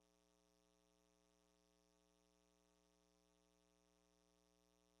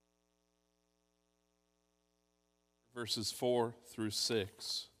verses 4 through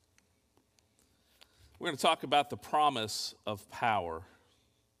 6. We're going to talk about the promise of power.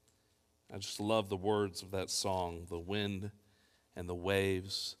 I just love the words of that song, "The wind and the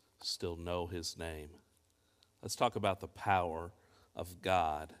waves still know his name." Let's talk about the power of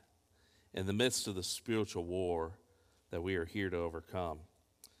God in the midst of the spiritual war that we are here to overcome.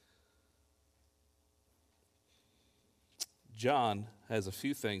 John has a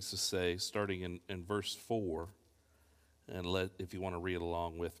few things to say starting in verse 4, and if you want to read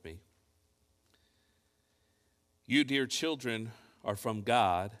along with me. "You, dear children, are from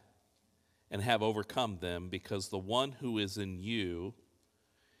God and have overcome them, because the one who is in you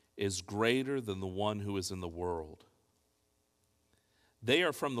is greater than the one who is in the world. They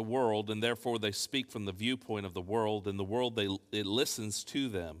are from the world, and therefore they speak from the viewpoint of the world, and the world it listens to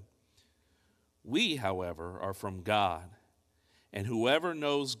them. We, however, are from God, and whoever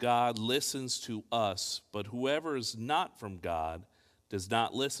knows God listens to us, but whoever is not from God does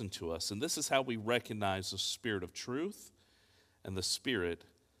not listen to us." And this is how we recognize the spirit of truth and the spirit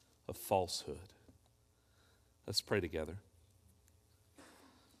of falsehood. Let's pray together.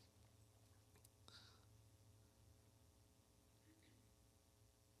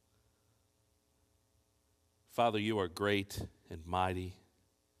 Father, you are great and mighty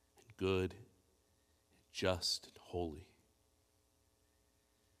and good and just and holy.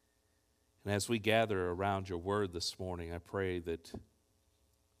 And as we gather around your word this morning, I pray that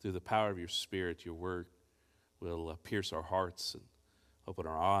through the power of your Spirit, your word will pierce our hearts and open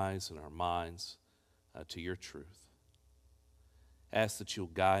our eyes and our minds to your truth. Ask that you'll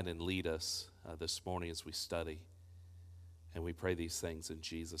guide and lead us this morning as we study. And we pray these things in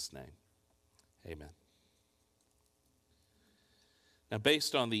Jesus' name. Amen. Now,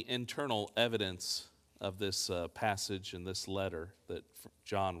 based on the internal evidence of this passage and this letter that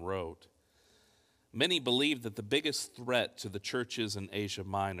John wrote, many believe that the biggest threat to the churches in Asia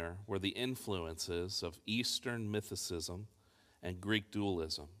Minor were the influences of Eastern mythicism and Greek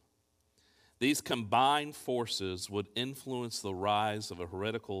dualism. These combined forces would influence the rise of a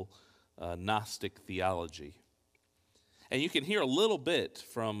heretical Gnostic theology. And you can hear a little bit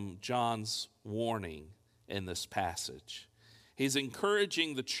from John's warning in this passage. He's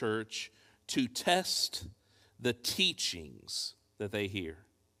encouraging the church to test the teachings that they hear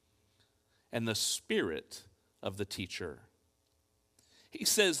and the spirit of the teacher. He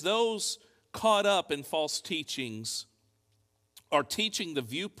says those caught up in false teachings are teaching the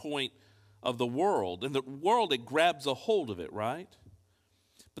viewpoint of the world. And the world, it grabs a hold of it, right?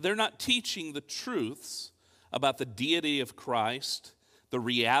 But they're not teaching the truths about the deity of Christ, the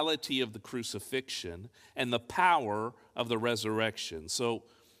reality of the crucifixion, and the power of the resurrection. So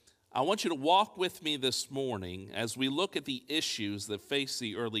I want you to walk with me this morning as we look at the issues that face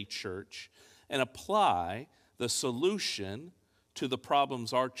the early church and apply the solution to the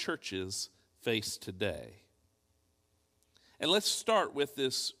problems our churches face today. And let's start with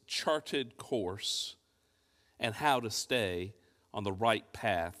this charted course and how to stay on the right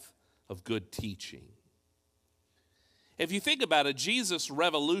path of good teaching. If you think about it, Jesus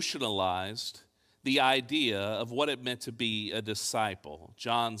revolutionized the idea of what it meant to be a disciple.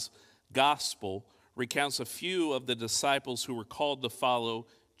 John's gospel recounts a few of the disciples who were called to follow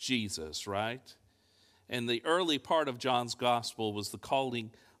Jesus, right? And the early part of John's gospel was the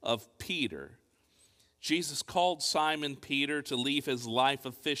calling of Peter. Jesus called Simon Peter to leave his life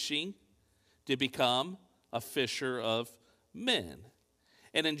of fishing to become a fisher of men.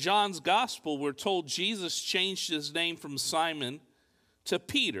 And in John's gospel, we're told Jesus changed his name from Simon to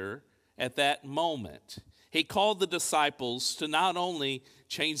Peter at that moment. He called the disciples to not only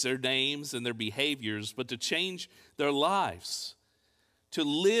change their names and their behaviors, but to change their lives, to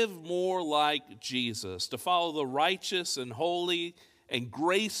live more like Jesus, to follow the righteous and holy and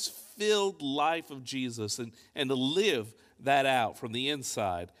grace-filled life of Jesus, and to live that out from the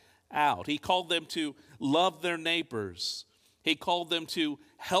inside out. He called them to love their neighbors. He called them to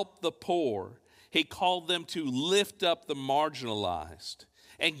help the poor. He called them to lift up the marginalized.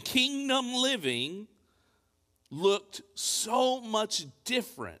 And kingdom living looked so much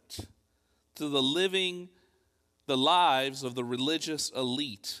different to the lives of the religious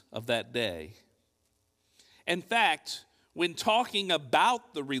elite of that day. In fact, when talking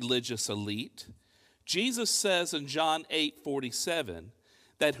about the religious elite, Jesus says in John 8:47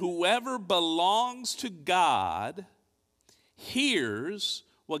 that whoever belongs to God hears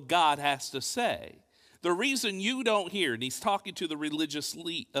what God has to say. The reason you don't hear, and he's talking to the religious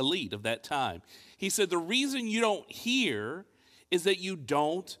elite of that time, he said the reason you don't hear is that you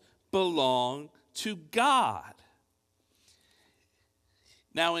don't belong to God.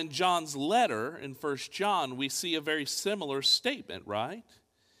 Now, in John's letter, in 1 John, we see a very similar statement, right?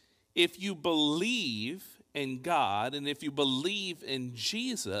 If you believe in God and if you believe in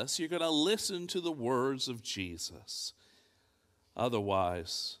Jesus, you're going to listen to the words of Jesus.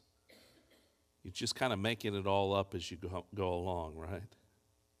 Otherwise, you're just kind of making it all up as you go along, right?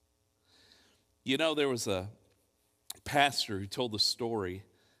 You know, there was a pastor who told the story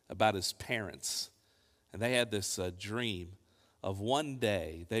about his parents, and they had this dream of one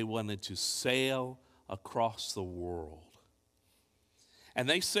day they wanted to sail across the world. And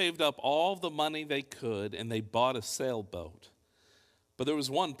they saved up all the money they could, and they bought a sailboat. But there was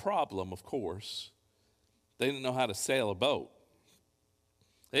one problem, of course. They didn't know how to sail a boat.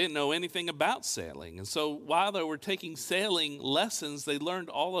 They didn't know anything about sailing. And so while they were taking sailing lessons, they learned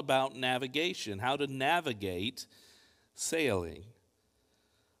all about navigation, how to navigate sailing.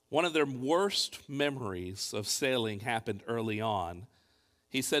 One of their worst memories of sailing happened early on.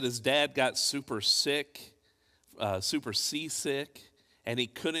 He said his dad got super seasick, and he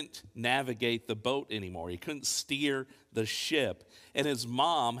couldn't navigate the boat anymore. He couldn't steer the ship. And his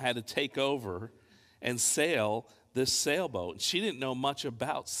mom had to take over and sail this sailboat. She didn't know much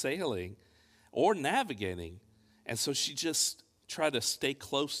about sailing or navigating. And so she just tried to stay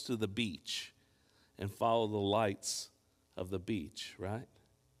close to the beach and follow the lights of the beach, right?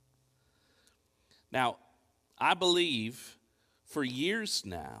 Now, I believe for years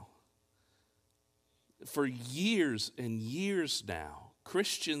now, for years and years now,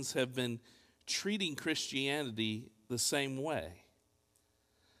 Christians have been treating Christianity the same way.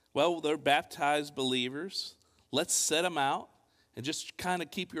 Well, they're baptized believers. Let's set them out and just kind of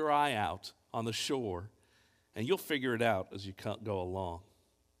keep your eye out on the shore, and you'll figure it out as you go along.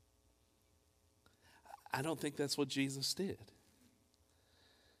 I don't think that's what Jesus did.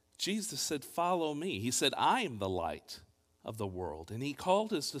 Jesus said, "Follow me." He said, "I am the light of the world." And he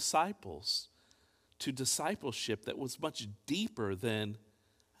called his disciples to discipleship that was much deeper than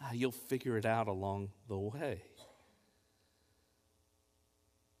you'll figure it out along the way.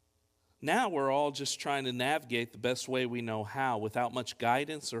 Now we're all just trying to navigate the best way we know how without much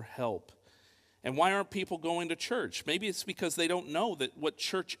guidance or help. And why aren't people going to church? Maybe it's because they don't know that what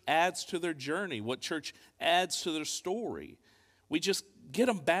church adds to their journey, what church adds to their story. We just get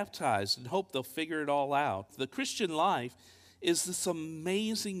them baptized and hope they'll figure it all out. The Christian life is this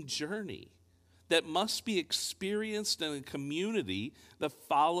amazing journey that must be experienced in a community that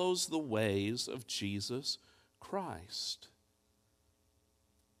follows the ways of Jesus Christ.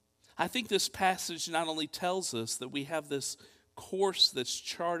 I think this passage not only tells us that we have this course that's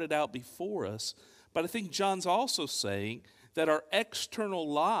charted out before us, but I think John's also saying that our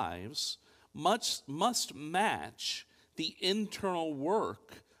external lives must match the internal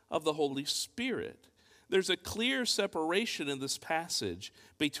work of the Holy Spirit. There's a clear separation in this passage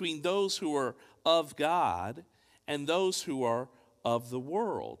between those who are of God and those who are of the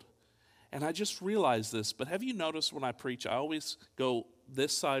world. And I just realized this, but have you noticed when I preach, I always go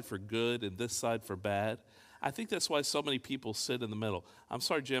this side for good and this side for bad? I think that's why so many people sit in the middle. I'm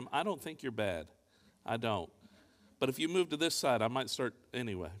sorry, Jim, I don't think you're bad. I don't. But if you move to this side, I might start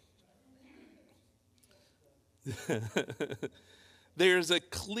anyway. There's a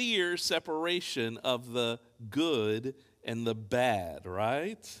clear separation of the good and the bad,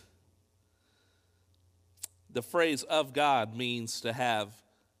 right? The phrase "of God" means to have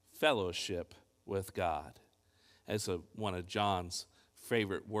fellowship with God. That's one of John's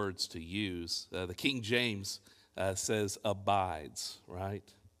favorite words to use. The King James says abides, right?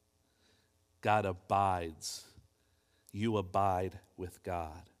 God abides. You abide with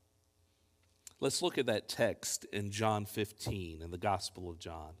God. Let's look at that text in John 15 in the Gospel of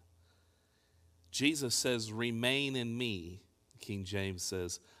John. Jesus says, "Remain in me." King James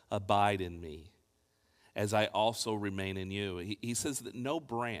says, "Abide in me, as I also remain in you." He says that no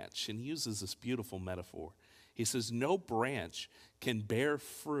branch, and he uses this beautiful metaphor. He says, no branch can bear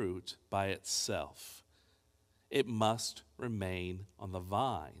fruit by itself. It must remain on the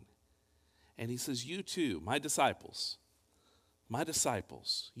vine. And he says, you too, my disciples,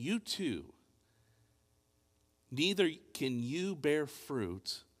 you too, neither can you bear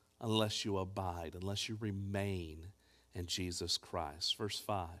fruit unless you abide, unless you remain in Jesus Christ. Verse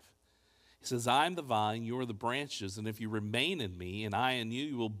 5. He says, I am the vine, you are the branches, and if you remain in me and I in you,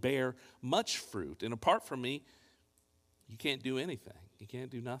 you will bear much fruit. And apart from me, you can't do anything. You can't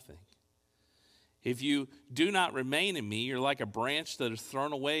do nothing. If you do not remain in me, you're like a branch that is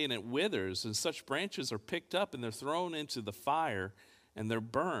thrown away and it withers, and such branches are picked up and they're thrown into the fire and they're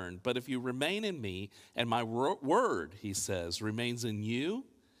burned. But if you remain in me and my word, he says, remains in you,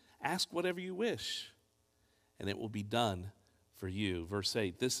 ask whatever you wish, and it will be done for you. Verse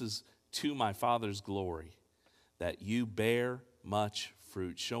 8, this is to my Father's glory, that you bear much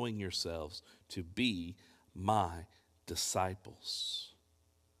fruit, showing yourselves to be my disciples.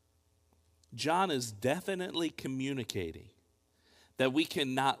 John is definitely communicating that we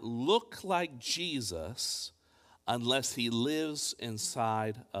cannot look like Jesus unless he lives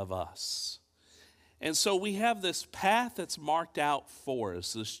inside of us. And so we have this path that's marked out for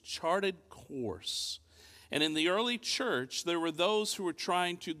us, this charted course. And in the early church, there were those who were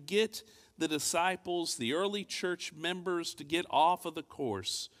trying to get the disciples, the early church members, to get off of the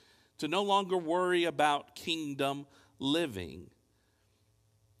course, to no longer worry about kingdom living.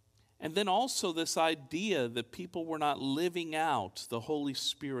 And then also this idea that people were not living out the Holy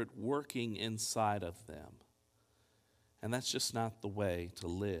Spirit working inside of them. And that's just not the way to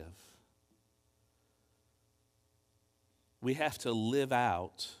live. We have to live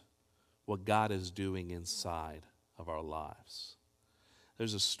out what God is doing inside of our lives.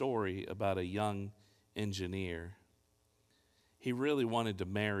 There's a story about a young engineer. He really wanted to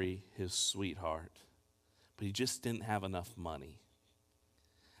marry his sweetheart, but he just didn't have enough money.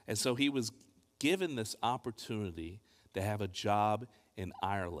 And so he was given this opportunity to have a job in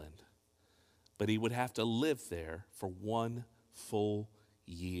Ireland, but he would have to live there for 1 full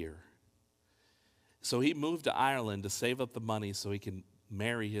year. So he moved to Ireland to save up the money so he can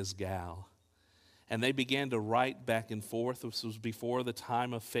marry his gal. And they began to write back and forth. This was before the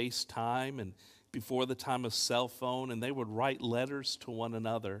time of FaceTime and before the time of cell phone, and they would write letters to one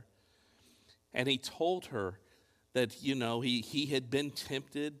another. And he told her that, he had been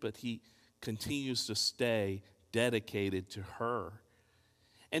tempted, but he continues to stay dedicated to her.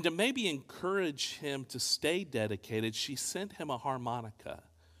 And to maybe encourage him to stay dedicated, she sent him a harmonica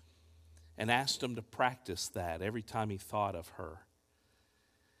and asked him to practice that every time he thought of her.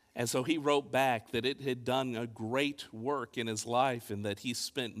 And so he wrote back that it had done a great work in his life and that he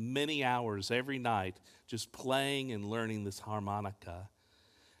spent many hours every night just playing and learning this harmonica.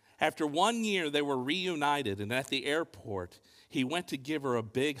 After 1 year, they were reunited, and at the airport, he went to give her a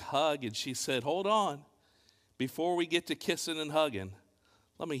big hug, and she said, "Hold on, before we get to kissing and hugging,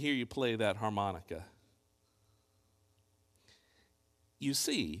 let me hear you play that harmonica." You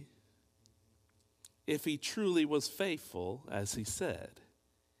see, if he truly was faithful, as he said,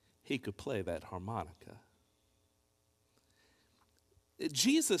 he could play that harmonica.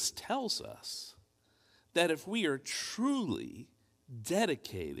 Jesus tells us that if we are truly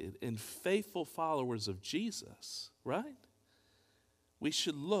dedicated and faithful followers of Jesus, right? We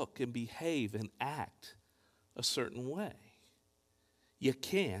should look and behave and act a certain way. You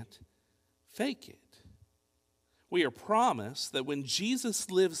can't fake it. We are promised that when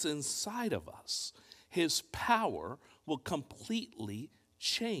Jesus lives inside of us, his power will completely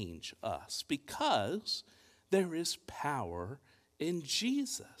change us because there is power in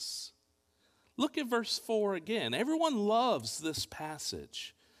Jesus. Look at verse 4 again. Everyone loves this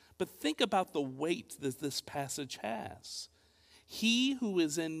passage, but think about the weight that this passage has. He who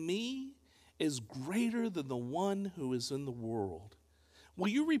is in me is greater than the one who is in the world. Will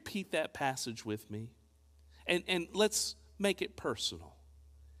you repeat that passage with me? And let's make it personal.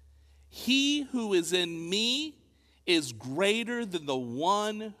 He who is in me is greater than the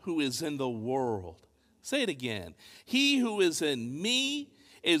one who is in the world. Say it again. He who is in me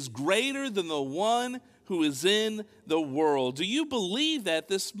is greater than the one who is in the world. Do you believe that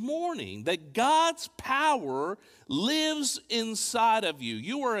this morning, that God's power lives inside of you?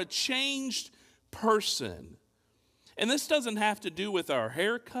 You are a changed person. And this doesn't have to do with our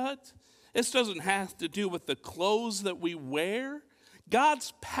haircut. This doesn't have to do with the clothes that we wear.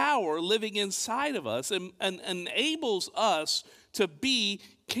 God's power living inside of us and enables us to be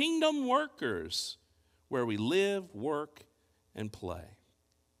kingdom workers where we live, work, and play.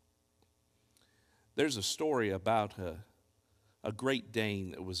 There's a story about a Great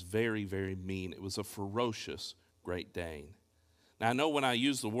Dane that was very, very mean. It was a ferocious Great Dane. Now, I know when I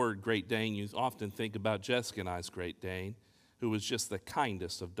use the word Great Dane, you often think about Jessica and I's Great Dane, who was just the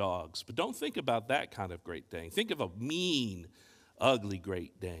kindest of dogs. But don't think about that kind of Great Dane. Think of a mean, ugly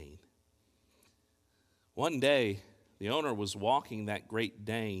Great Dane. One day, the owner was walking that Great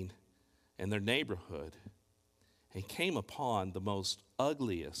Dane in their neighborhood and came upon the most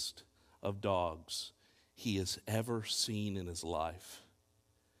ugliest of dogs he has ever seen in his life.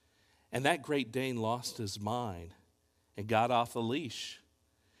 And that Great Dane lost his mind and got off the leash.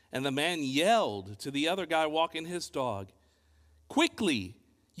 And the man yelled to the other guy walking his dog, "Quickly,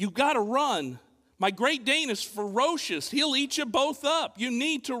 you got to run. My Great Dane is ferocious. He'll eat you both up. You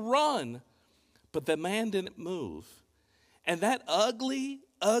need to run." But the man didn't move. And that ugly,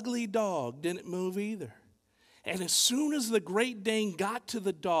 ugly dog didn't move either. And as soon as the Great Dane got to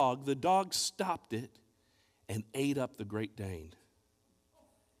the dog stopped it and ate up the Great Dane.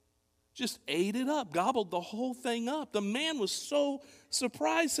 Just ate it up, gobbled the whole thing up. The man was so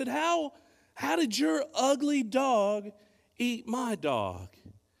surprised, said, how did your ugly dog eat my dog?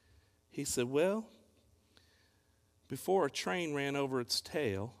 He said, well, before a train ran over its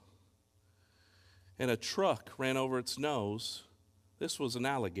tail and a truck ran over its nose, this was an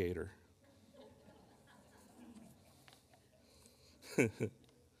alligator.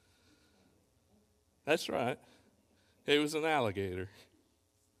 That's right. It was an alligator.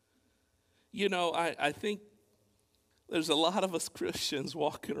 You know, I think there's a lot of us Christians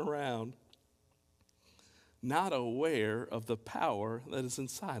walking around not aware of the power that is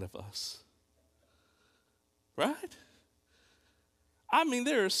inside of us. Right? I mean,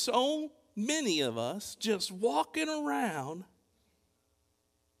 there are so many of us just walking around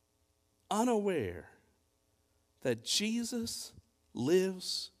unaware that Jesus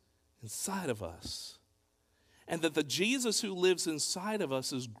lives inside of us. And that the Jesus who lives inside of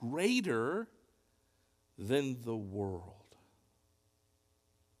us is greater than the world.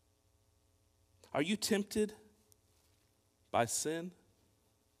 Are you tempted by sin?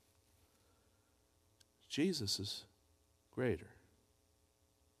 Jesus is greater.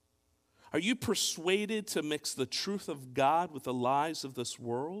 Are you persuaded to mix the truth of God with the lies of this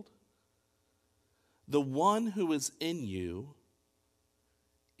world? The one who is in you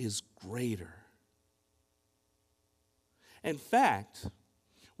is greater. In fact,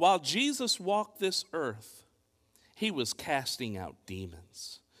 while Jesus walked this earth, he was casting out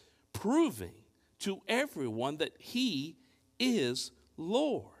demons, proving to everyone that he is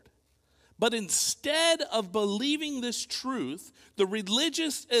Lord. But instead of believing this truth, the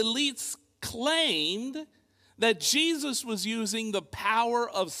religious elites claimed that Jesus was using the power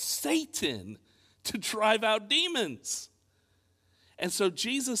of Satan to drive out demons. And so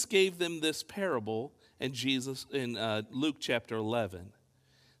Jesus gave them this parable in Luke chapter 11. It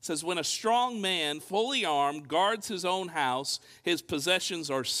says, when a strong man, fully armed, guards his own house, his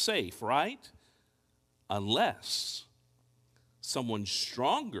possessions are safe, right? Unless someone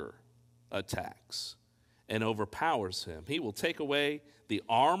stronger attacks and overpowers him. He will take away the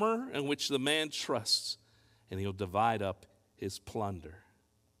armor in which the man trusts, and he'll divide up his plunder.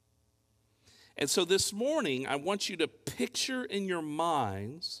 And so this morning, I want you to picture in your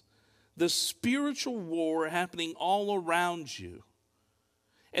minds the spiritual war happening all around you.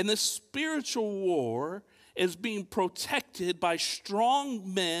 And this spiritual war is being protected by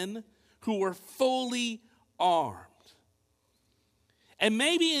strong men who are fully armed. And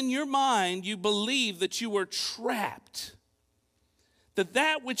maybe in your mind you believe that you are trapped,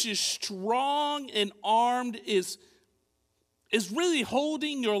 that which is strong and armed is really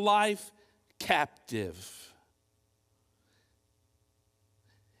holding your life captive.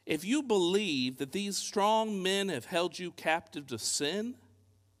 If you believe that these strong men have held you captive to sin,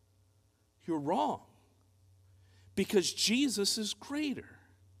 you're wrong, because Jesus is greater.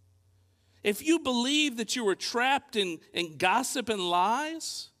 If you believe that you were trapped in gossip and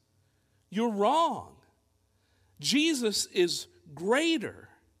lies, you're wrong. Jesus is greater.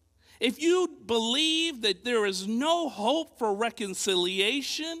 If you believe that there is no hope for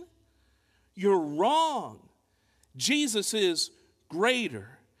reconciliation, you're wrong. Jesus is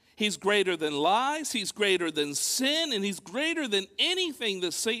greater. He's greater than lies, he's greater than sin, and he's greater than anything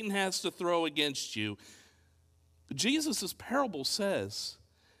that Satan has to throw against you. Jesus' parable says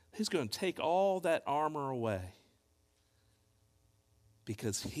he's going to take all that armor away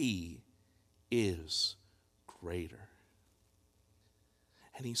because he is greater.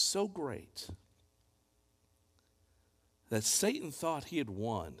 And he's so great that Satan thought he had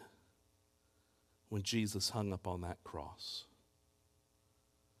won when Jesus hung up on that cross.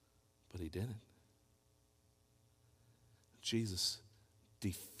 But he didn't. Jesus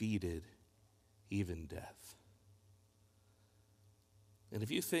defeated even death. And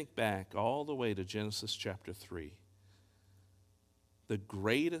if you think back all the way to Genesis chapter 3, the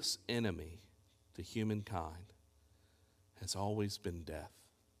greatest enemy to humankind has always been death.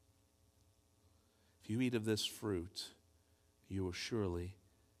 If you eat of this fruit, you will surely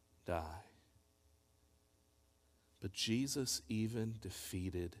die. But Jesus even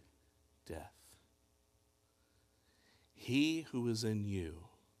defeated death. He who is in you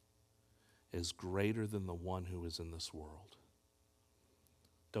is greater than the one who is in this world.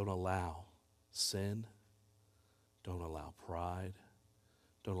 Don't allow sin. Don't allow pride.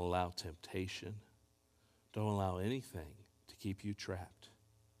 Don't allow temptation. Don't allow anything to keep you trapped.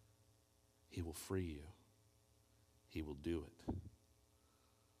 He will free you. He will do it.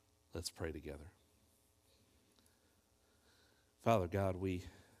 Let's pray together. Father God, we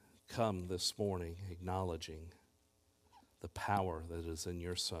come this morning acknowledging the power that is in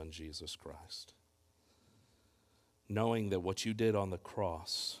your Son, Jesus Christ. Knowing that what you did on the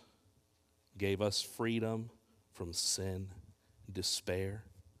cross gave us freedom from sin, despair,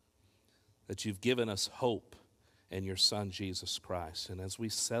 that you've given us hope in your Son, Jesus Christ. And as we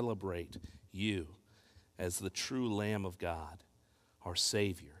celebrate you as the true Lamb of God, our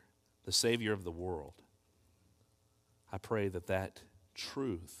Savior, the Savior of the world, I pray that that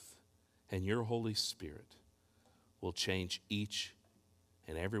truth and your Holy Spirit will change each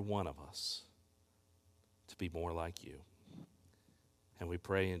and every one of us to be more like you. And we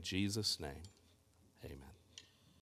pray in Jesus' name, amen.